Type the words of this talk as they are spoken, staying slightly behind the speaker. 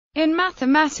In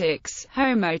mathematics,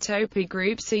 homotopy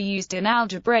groups are used in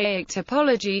algebraic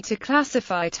topology to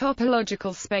classify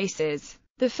topological spaces.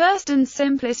 The first and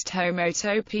simplest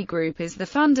homotopy group is the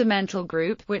fundamental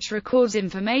group, which records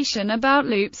information about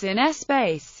loops in a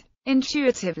space.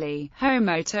 Intuitively,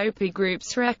 homotopy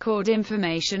groups record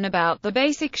information about the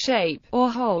basic shape, or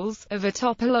holes, of a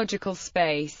topological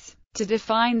space. To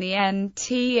define the nth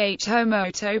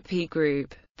homotopy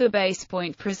group, the base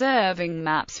point preserving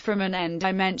maps from an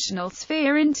n-dimensional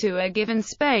sphere into a given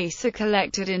space are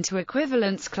collected into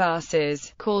equivalence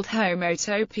classes, called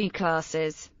homotopy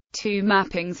classes. Two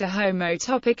mappings are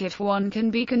homotopic if one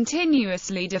can be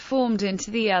continuously deformed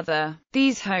into the other.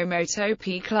 These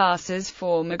homotopy classes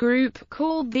form a group,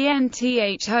 called the nth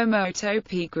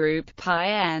homotopy group,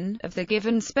 πn, of the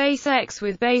given space X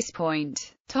with base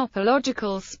point.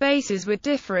 Topological spaces with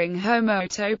differing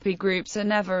homotopy groups are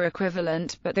never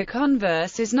equivalent, but the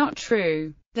converse is not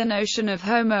true. The notion of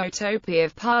homotopy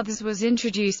of paths was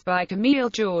introduced by Camille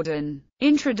Jordan.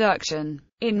 Introduction.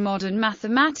 In modern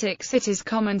mathematics, it is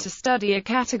common to study a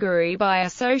category by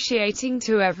associating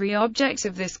to every object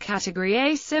of this category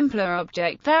a simpler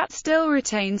object that still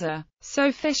retains a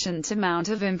sufficient amount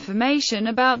of information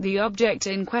about the object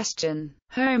in question.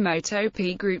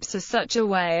 Homotopy groups are such a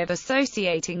way of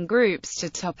associating groups to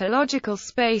topological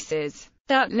spaces.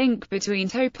 That link between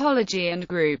topology and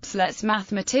groups lets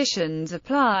mathematicians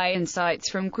apply insights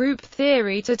from group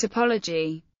theory to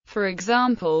topology. For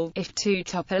example, if two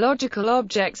topological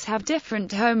objects have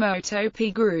different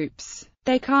homotopy groups,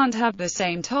 they can't have the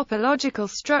same topological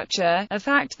structure, a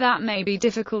fact that may be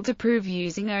difficult to prove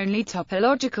using only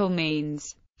topological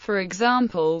means. For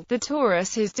example, the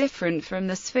torus is different from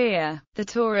the sphere. The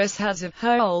torus has a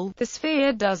hole, the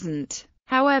sphere doesn't.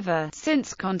 However,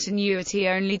 since continuity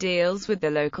only deals with the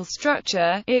local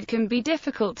structure, it can be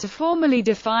difficult to formally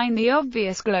define the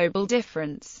obvious global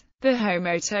difference. The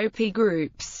homotopy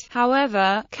groups,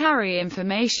 however, carry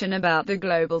information about the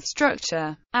global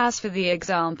structure. As for the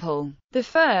example, the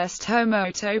first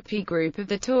homotopy group of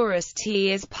the torus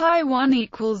T is π1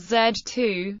 equals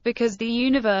Z2, because the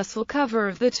universal cover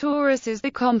of the torus is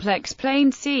the complex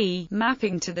plane C,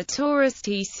 mapping to the torus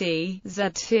TC,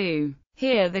 Z2.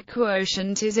 Here the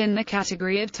quotient is in the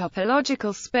category of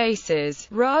topological spaces,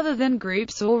 rather than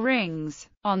groups or rings.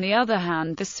 On the other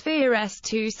hand, the sphere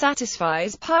S2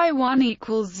 satisfies π1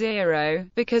 equals 0,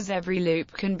 because every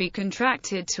loop can be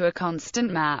contracted to a constant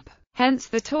map. Hence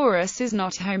the torus is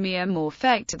not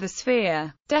homeomorphic to the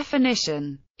sphere.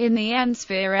 Definition. In the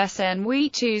n-sphere Sn we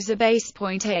choose a base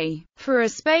point A. For a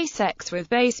space X with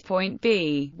base point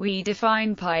B, we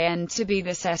define πn to be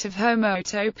the set of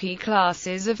homotopy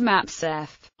classes of maps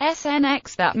F,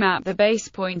 Snx that map the base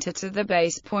pointer to the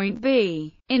base point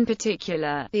B. In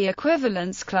particular, the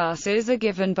equivalence classes are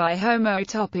given by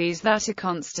homotopies that are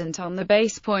constant on the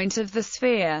base point of the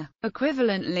sphere.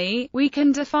 Equivalently, we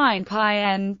can define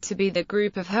πn to be the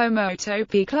group of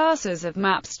homotopy classes of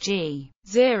maps G,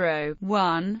 0,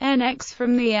 1, nx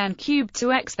from the n cubed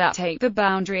to x that take the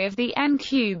boundary of the n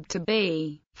cubed to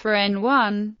B. For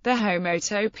n1, the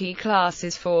homotopy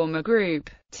classes form a group.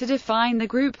 To define the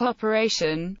group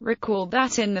operation, recall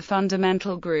that in the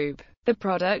fundamental group, the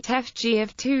product Fg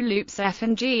of two loops F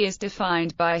and G is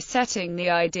defined by setting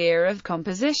the idea of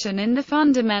composition in the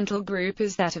fundamental group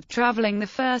as that of traveling the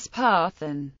first path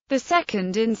and the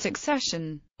second in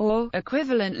succession, or,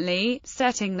 equivalently,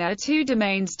 setting their two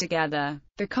domains together.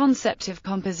 The concept of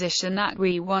composition that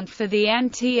we want for the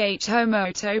nth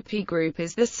homotopy group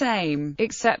is the same,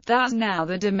 except that now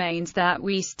the domains that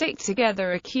we stick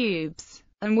together are cubes,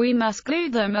 and we must glue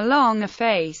them along a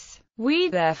face. We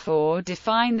therefore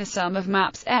define the sum of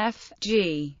maps F,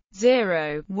 G,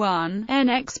 0, 1,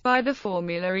 nx by the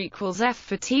formula equals F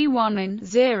for T1 in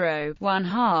 0,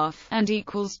 1/2, and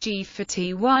equals G for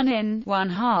T1 in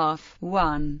 1/2,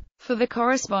 1. For the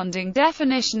corresponding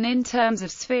definition in terms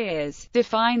of spheres,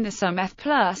 define the sum F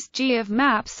plus G of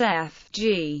maps F,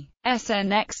 G,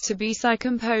 Snx to be psi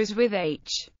composed with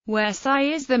H, where psi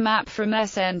is the map from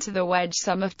Sn to the wedge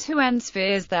sum of two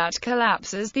n-spheres that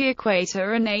collapses the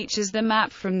equator, and H is the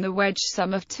map from the wedge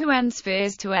sum of two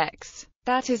n-spheres to X.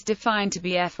 That is defined to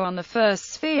be F on the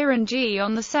first sphere and G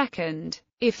on the second.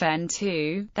 If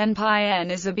n2, then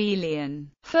πn is abelian.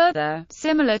 Further,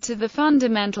 similar to the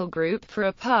fundamental group for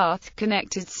a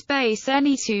path-connected space,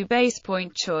 any two base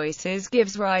point choices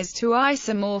gives rise to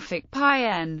isomorphic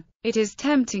πn. It is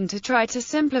tempting to try to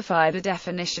simplify the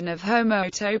definition of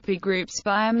homotopy groups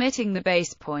by omitting the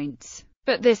base points.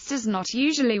 But this does not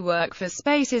usually work for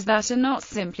spaces that are not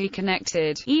simply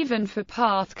connected, even for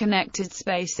path-connected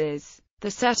spaces. The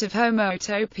set of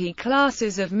homotopy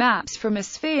classes of maps from a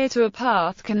sphere to a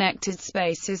path-connected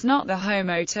space is not the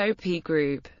homotopy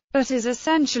group, but is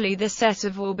essentially the set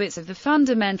of orbits of the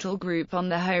fundamental group on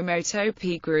the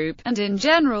homotopy group, and in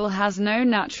general has no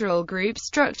natural group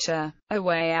structure. A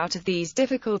way out of these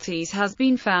difficulties has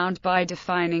been found by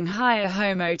defining higher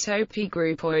homotopy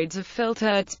groupoids of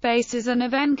filtered spaces and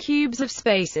of n-cubes of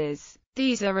spaces.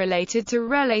 These are related to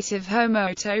relative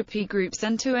homotopy groups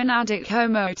and to n-adic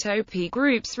homotopy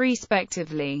groups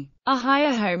respectively. A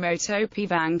higher homotopy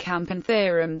Van Kampen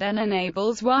theorem then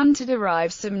enables one to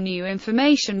derive some new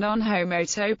information on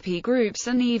homotopy groups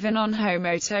and even on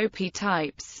homotopy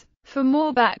types. For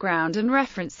more background and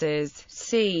references,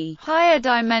 see higher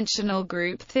dimensional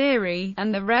group theory,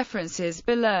 and the references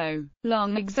below.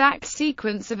 Long exact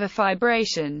sequence of a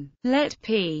fibration. Let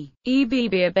P(EB)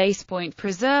 be a base point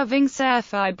preserving Serre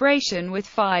fibration with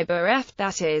fiber F,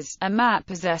 that is, a map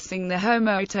possessing the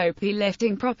homotopy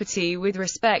lifting property with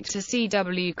respect to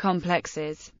CW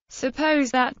complexes.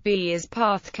 Suppose that B is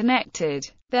path connected.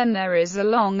 Then there is a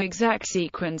long exact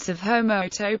sequence of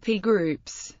homotopy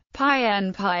groups. Pi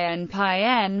n pi n pi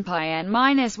n pi n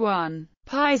minus 1,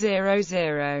 pi 0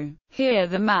 0. Here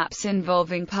the maps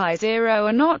involving pi 0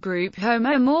 are not group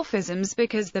homomorphisms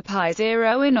because the pi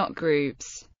 0 are not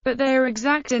groups, but they are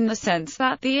exact in the sense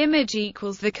that the image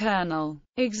equals the kernel.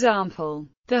 Example: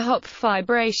 the Hopf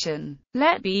fibration.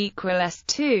 Let B equal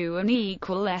S2 and E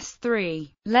equal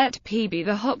S3. Let P be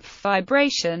the Hopf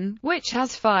fibration, which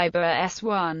has fiber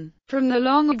S1. From the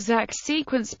long exact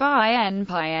sequence pi n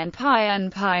pi n pi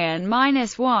n pi n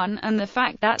minus 1 and the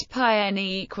fact that pi n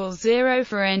equals 0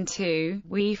 for n2,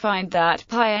 we find that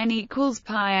pi n equals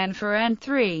pi n for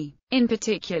n3. In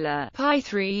particular, pi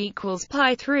 3 equals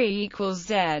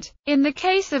z. In the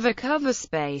case of a cover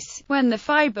space, when the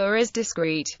fiber is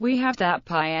discrete, we have that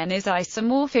pi n is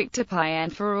isomorphic to pi n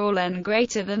for all n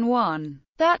greater than 1.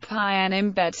 That pi n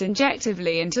embeds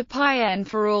injectively into pi n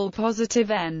for all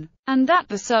positive n, and that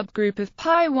the subgroup of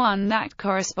pi 1 that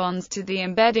corresponds to the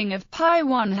embedding of pi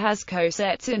 1 has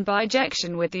cosets in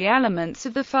bijection with the elements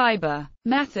of the fiber.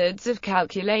 Methods of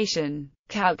calculation.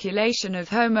 Calculation of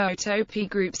homotopy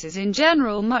groups is in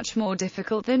general much more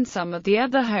difficult than some of the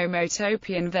other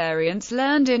homotopy invariants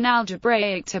learned in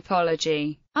algebraic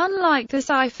topology. Unlike the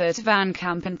Seifert-Van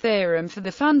Kampen theorem for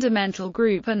the fundamental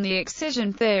group and the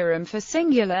excision theorem for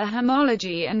singular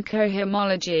homology and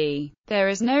cohomology, there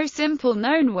is no simple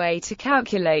known way to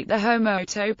calculate the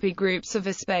homotopy groups of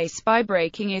a space by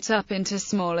breaking it up into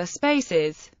smaller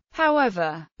spaces.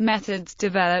 However, methods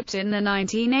developed in the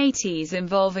 1980s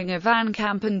involving a Van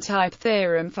Kampen-type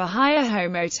theorem for higher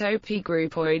homotopy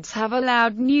groupoids have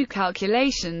allowed new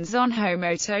calculations on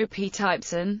homotopy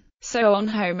types and so on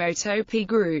homotopy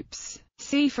groups.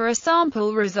 See for a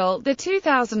sample result the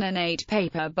 2008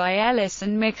 paper by Ellis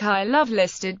and Mikhailov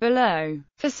listed below.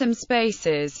 For some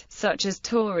spaces, such as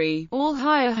Tori, all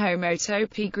higher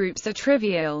homotopy groups are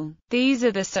trivial. These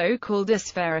are the so-called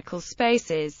aspherical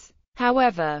spaces.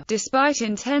 However, despite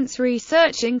intense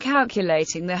research in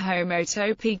calculating the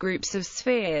homotopy groups of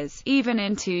spheres, even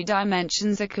in 2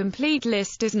 dimensions, a complete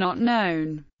list is not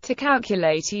known. To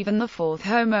calculate even the fourth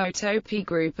homotopy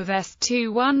group of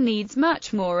S2, one needs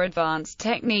much more advanced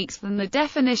techniques than the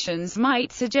definitions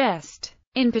might suggest.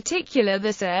 In particular,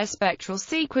 the Serre spectral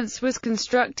sequence was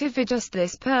constructed for just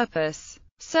this purpose.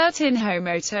 Certain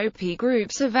homotopy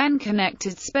groups of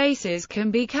n-connected spaces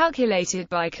can be calculated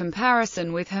by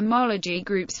comparison with homology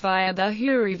groups via the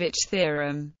Hurewicz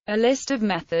theorem. A list of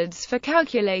methods for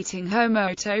calculating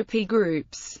homotopy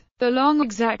groups. The long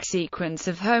exact sequence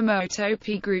of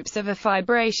homotopy groups of a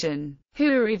fibration.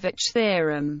 Hurewicz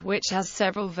theorem, which has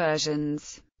several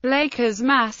versions. Blaker's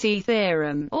Massey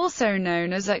theorem, also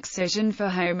known as excision for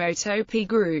homotopy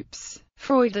groups.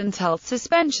 Freudenthal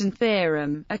suspension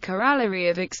theorem, a corollary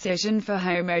of excision for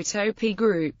homotopy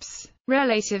groups.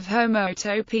 Relative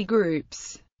homotopy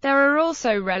groups. There are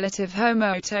also relative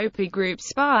homotopy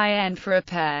groups by n for a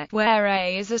pair, where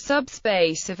A is a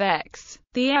subspace of X.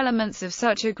 The elements of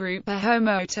such a group are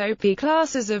homotopy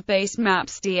classes of base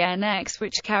maps Dnx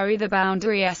which carry the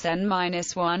boundary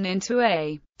Sn-1 into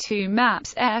A. Two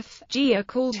maps F, G are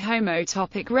called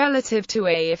homotopic relative to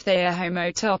A if they are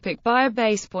homotopic by a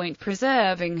base point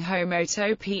preserving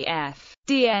homotopy F.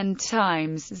 Dn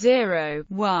times 0,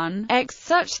 1, x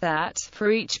such that,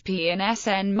 for each p in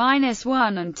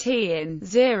Sn-1 and t in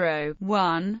 0,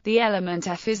 1, the element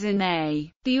f is in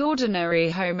A. The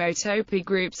ordinary homotopy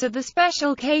groups are the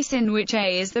special case in which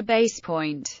A is the base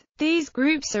point. These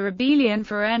groups are abelian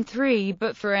for n3,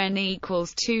 but for n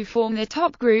equals 2 form the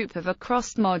top group of a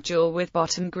crossed module with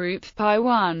bottom group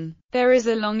pi1. There is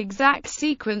a long exact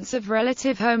sequence of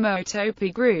relative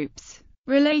homotopy groups.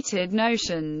 Related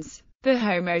notions. The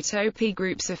homotopy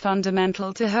groups are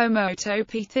fundamental to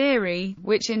homotopy theory,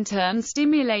 which in turn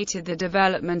stimulated the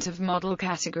development of model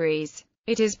categories.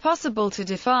 It is possible to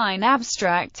define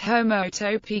abstract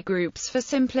homotopy groups for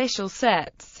simplicial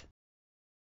sets.